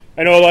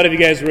I know a lot of you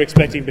guys were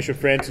expecting Bishop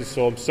Francis,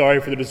 so I'm sorry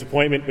for the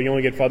disappointment, but you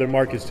only get Father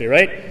Marcus today,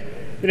 right?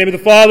 In the name of the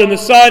Father, and the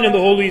Son, and the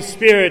Holy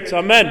Spirit.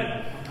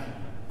 Amen.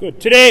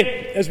 Good.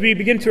 Today, as we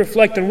begin to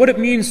reflect on what it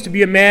means to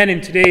be a man in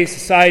today's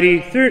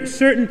society,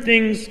 certain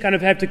things kind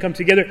of have to come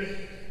together.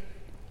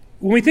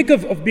 When we think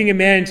of being a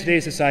man in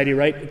today's society,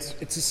 right, it's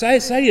a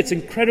society that's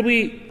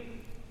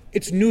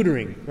it's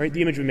neutering, right,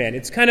 the image of man.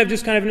 It's kind of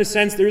in a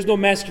sense, there is no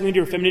masculinity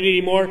or femininity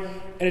anymore,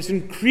 and it's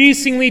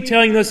increasingly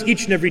telling us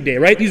each and every day,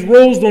 right? These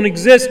roles don't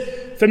exist.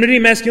 Femininity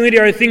and masculinity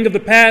are a thing of the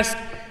past.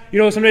 You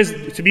know, sometimes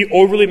to be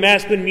overly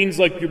masculine means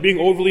like you're being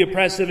overly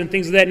oppressive and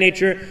things of that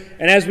nature.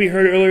 And as we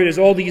heard earlier, there's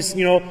all these,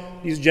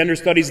 these gender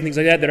studies and things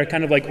like that are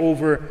kind of like they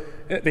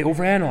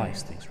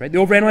overanalyze things, right? They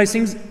overanalyze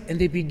things, and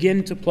they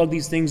begin to plug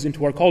these things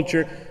into our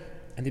culture,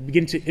 and they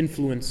begin to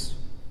influence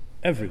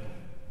everyone.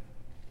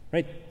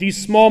 Right? These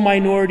small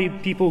minority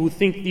people who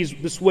think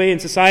this way in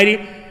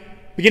society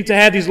begin to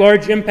have these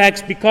large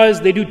impacts because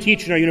they do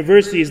teach in our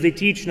universities, they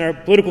teach in our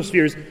political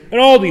spheres,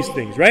 and all these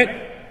things, right?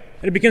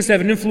 And it begins to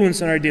have an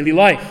influence on our daily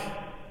life.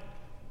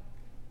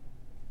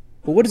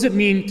 But what does it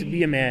mean to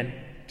be a man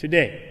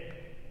today?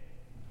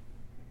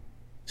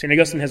 St.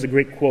 Augustine has a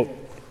great quote.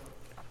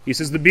 He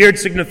says, "The beard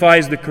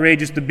signifies the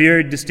courageous, the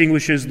beard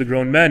distinguishes the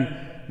grown men,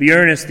 the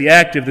earnest, the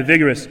active, the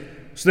vigorous,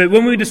 so that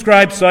when we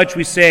describe such,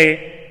 we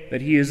say that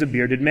he is a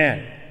bearded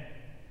man."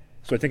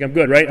 So I think I'm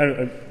good, right?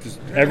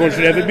 Everyone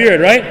should have a beard,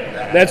 right?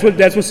 That's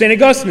what St.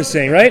 Augustine is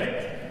saying,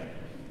 right?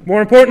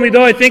 More importantly,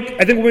 though, I think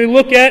when we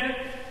look at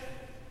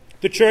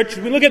the church,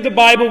 when we look at the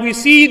Bible, we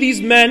see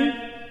these men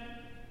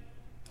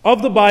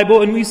of the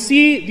Bible, and we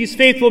see these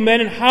faithful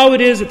men and how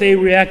it is that they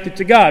reacted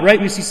to God,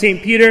 right? We see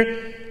St.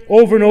 Peter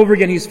over and over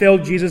again. He's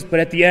failed Jesus, but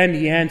at the end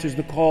he answers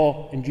the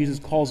call, and Jesus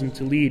calls him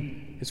to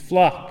lead his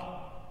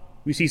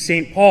flock. We see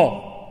St.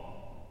 Paul,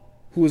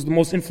 who was the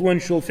most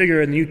influential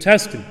figure in the New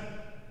Testament.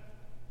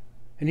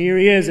 And here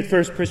he is at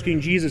first persecuting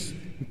Jesus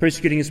and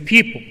persecuting his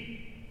people.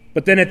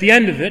 But then at the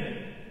end of it,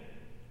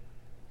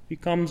 he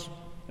becomes,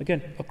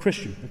 again, a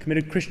Christian, a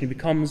committed Christian. He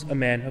becomes a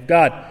man of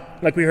God.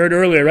 Like we heard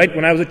earlier, right?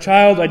 When I was a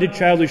child, I did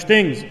childish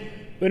things.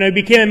 When I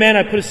became a man,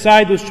 I put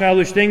aside those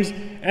childish things,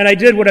 and I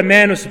did what a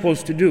man was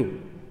supposed to do.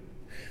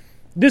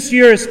 This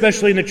year,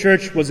 especially in the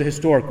church, was a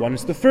historic one.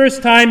 It's the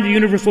first time the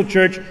Universal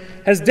Church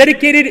has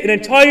dedicated an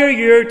entire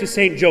year to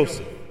St.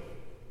 Joseph.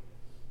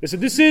 They said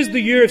this is the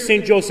year of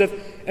St. Joseph,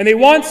 and they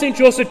want St.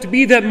 Joseph to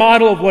be that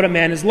model of what a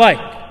man is like.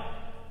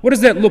 What does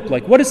that look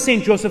like? What is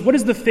St. Joseph? What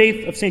does the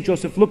faith of St.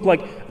 Joseph look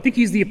like? I think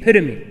he's the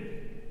epitome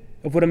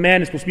of what a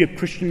man is supposed to be, a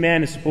Christian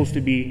man is supposed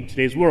to be in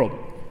today's world.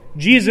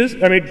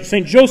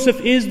 St. Joseph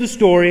is the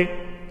story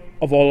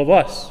of all of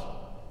us.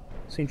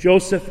 St.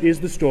 Joseph is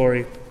the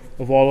story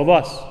of all of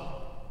us.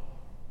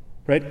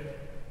 Right?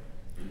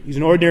 He's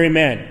an ordinary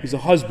man. He's a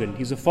husband.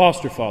 He's a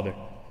foster father.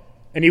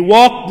 And he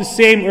walked the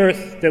same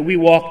earth that we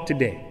walk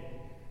today.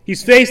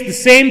 He's faced the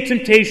same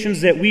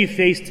temptations that we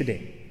face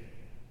today.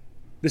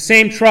 The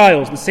same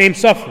trials, the same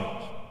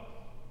sufferings.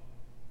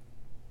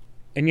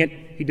 And yet,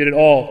 he did it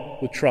all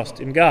with trust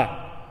in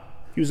God.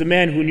 He was a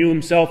man who knew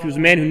himself. He was a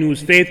man who knew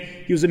his faith.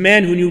 He was a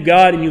man who knew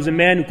God. And he was a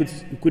man who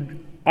could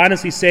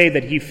honestly say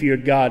that he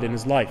feared God in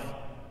his life.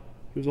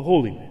 He was a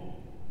holy man.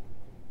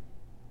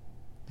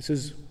 This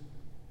is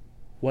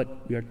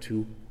what we are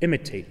to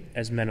imitate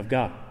as men of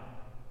God.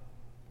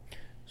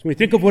 So when we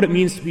think of what it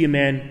means to be a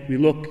man, we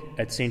look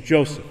at St.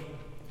 Joseph.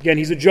 Again,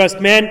 he's a just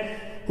man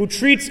who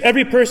treats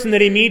every person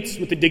that he meets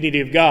with the dignity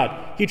of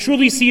God. He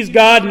truly sees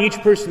God in each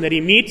person that he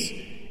meets,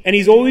 and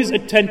he's always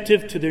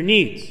attentive to their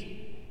needs.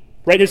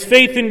 Right? His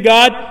faith in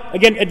God,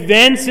 again,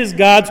 advances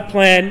God's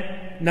plan,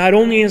 not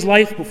only in his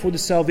life, but for the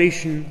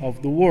salvation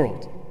of the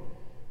world.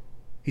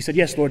 He said,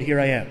 "Yes, Lord, here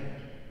I am."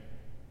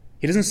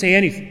 He doesn't say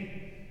anything.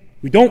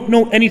 We don't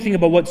know anything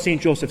about what St.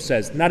 Joseph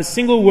says. Not a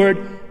single word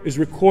is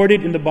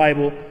recorded in the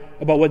Bible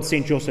about what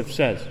St. Joseph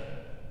says.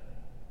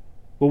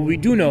 But what we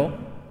do know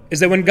is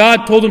that when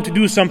God told him to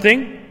do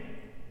something,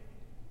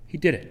 he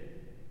did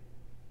it.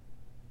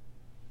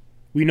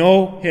 We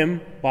know him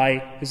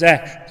by his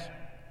actions.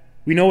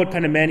 We know what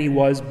kind of man he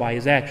was by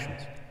his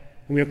actions.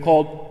 And we are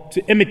called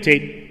to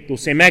imitate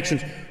those same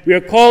actions. We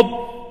are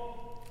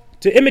called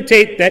to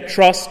imitate that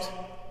trust,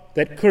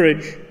 that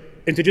courage,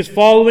 into just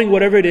following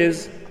whatever it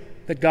is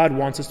that God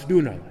wants us to do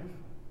in our life.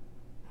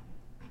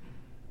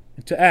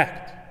 And to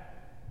act.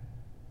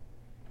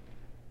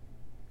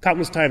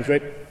 Countless times,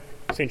 right?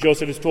 St.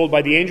 Joseph is told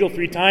by the angel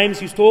 3 times.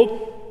 He's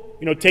told,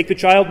 take the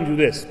child and do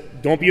this.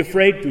 Don't be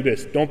afraid, do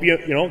this. Don't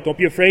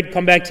be afraid,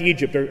 come back to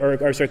Egypt,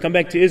 come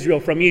back to Israel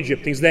from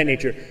Egypt, things of that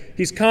nature.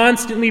 He's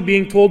constantly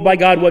being told by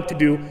God what to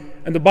do.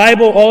 And the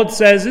Bible, all it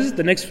says is,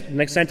 the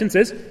next sentence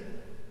is,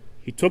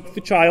 he took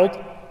the child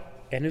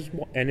and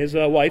his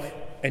wife,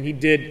 and he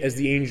did as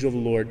the angel of the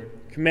Lord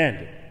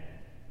commanded.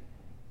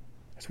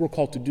 That's what we're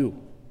called to do.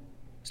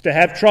 It's to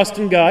have trust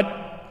in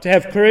God, to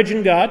have courage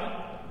in God,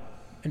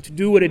 and to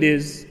do what it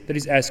is that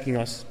he's asking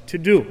us to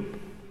do.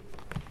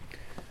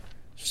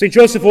 St.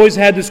 Joseph always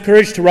had this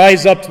courage to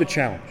rise up to the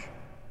challenge.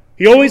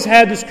 He always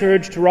had this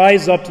courage to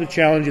rise up to the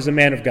challenge as a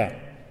man of God.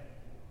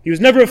 He was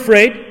never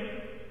afraid.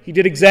 he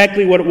did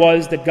exactly what it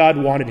was that God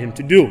wanted him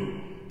to do.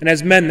 And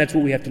as men, that's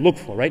what we have to look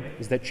for, right?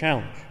 Is that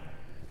challenge.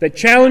 That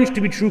challenge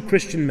to be true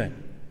Christian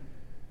men.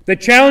 That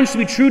challenge to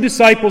be true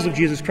disciples of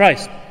Jesus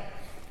Christ.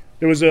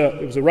 There was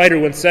a writer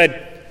once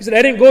said, he said,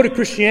 I didn't go to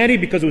Christianity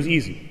because it was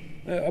easy.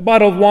 A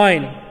bottle of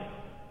wine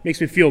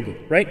makes me feel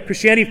good, right? If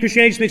Christianity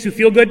just makes you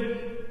feel good,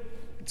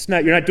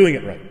 you're not doing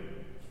it right.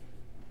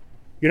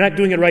 You're not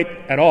doing it right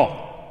at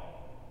all.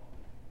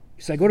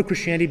 He said, I go to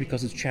Christianity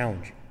because it's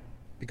challenging,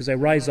 because I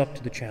rise up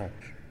to the challenge,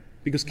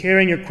 because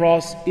carrying your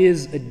cross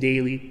is a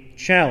daily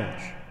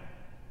challenge.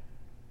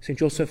 St.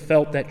 Joseph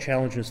felt that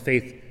challenge in his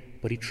faith,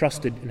 but he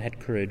trusted and had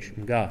courage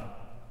in God.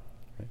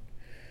 Right?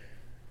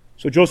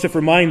 So Joseph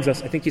reminds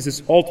us, I think he's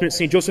this ultimate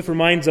saint. Joseph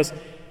reminds us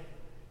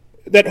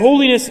that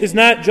holiness is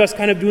not just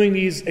kind of doing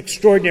these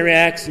extraordinary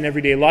acts in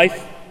everyday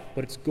life,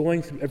 but it's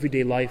going through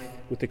everyday life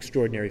with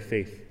extraordinary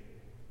faith.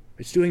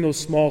 It's doing those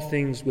small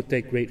things with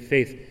that great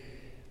faith,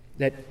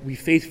 that we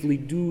faithfully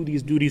do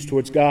these duties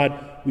towards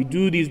God, we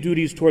do these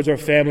duties towards our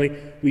family,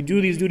 we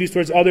do these duties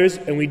towards others,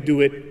 and we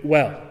do it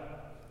well,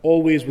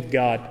 always with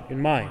God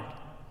in mind,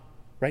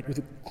 right? With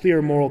a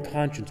clear moral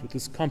conscience, with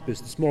this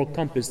compass, this moral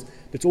compass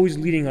that's always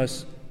leading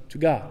us to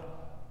God.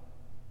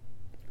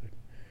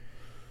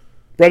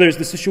 Brothers,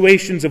 the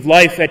situations of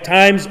life at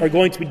times are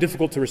going to be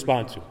difficult to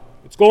respond to.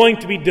 It's going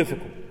to be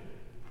difficult.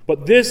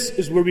 But this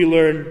is where we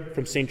learn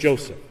from St.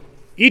 Joseph.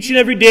 Each and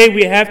every day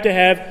we have to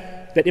have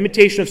that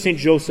imitation of St.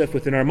 Joseph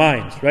within our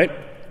minds, right?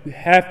 We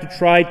have to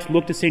try to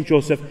look to St.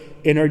 Joseph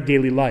in our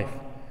daily life.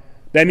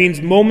 That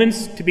means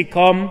moments to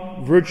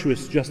become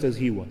virtuous just as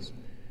he was.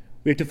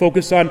 We have to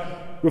focus on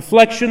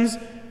reflections,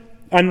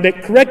 on the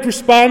correct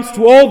response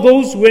to all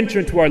those who enter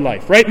into our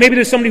life, right? Maybe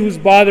there's somebody who's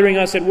bothering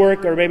us at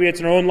work, or maybe it's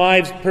in our own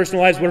lives,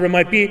 personal lives, whatever it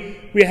might be.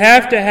 We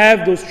have to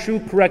have those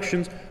true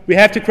corrections. We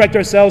have to correct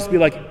ourselves to be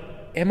like,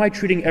 am I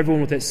treating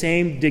everyone with that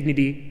same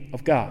dignity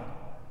of God?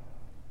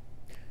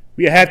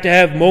 We have to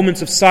have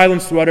moments of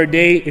silence throughout our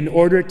day in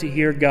order to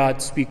hear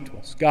God speak to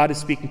us. God is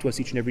speaking to us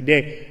each and every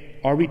day.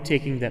 Are we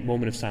taking that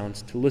moment of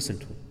silence to listen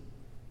to Him?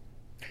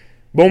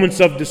 Moments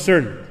of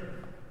discernment.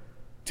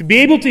 To be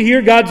able to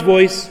hear God's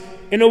voice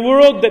in a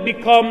world that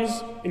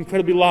becomes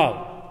incredibly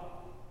loud.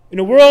 In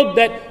a world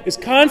that is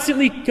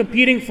constantly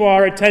competing for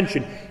our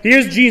attention.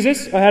 Here's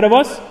Jesus ahead of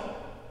us,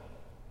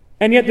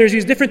 and yet there's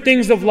these different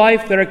things of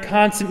life that are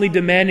constantly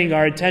demanding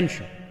our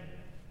attention.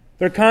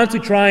 They're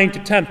constantly trying to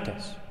tempt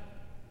us.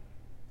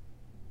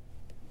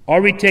 Are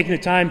we taking the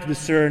time to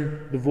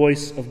discern the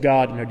voice of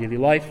God in our daily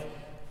life?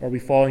 Or are we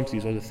falling to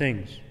these other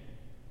things?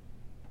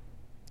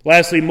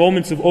 Lastly,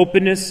 moments of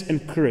openness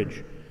and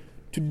courage.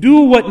 To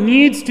do what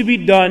needs to be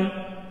done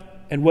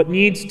and what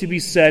needs to be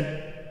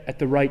said at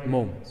the right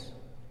moments.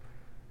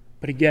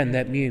 But again,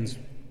 that means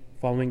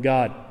following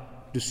God,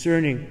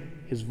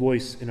 discerning His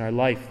voice in our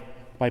life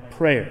by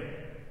prayer,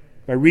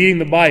 by reading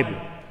the Bible,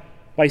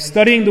 by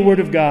studying the Word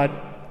of God,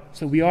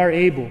 so we are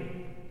able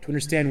to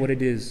understand what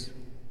it is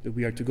that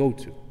we are to go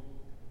to.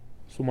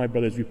 So, my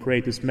brothers, we pray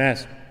at this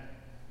Mass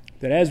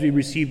that as we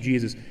receive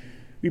Jesus,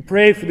 we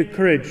pray for the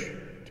courage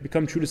to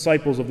become true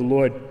disciples of the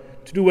Lord,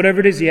 to do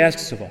whatever it is He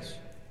asks of us,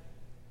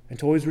 and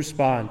to always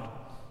respond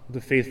with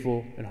a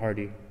faithful and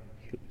hearty,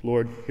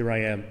 Lord, here I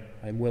am.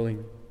 I am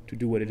willing to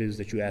do what it is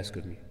that you ask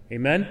of me.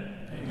 Amen?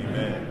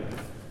 Amen.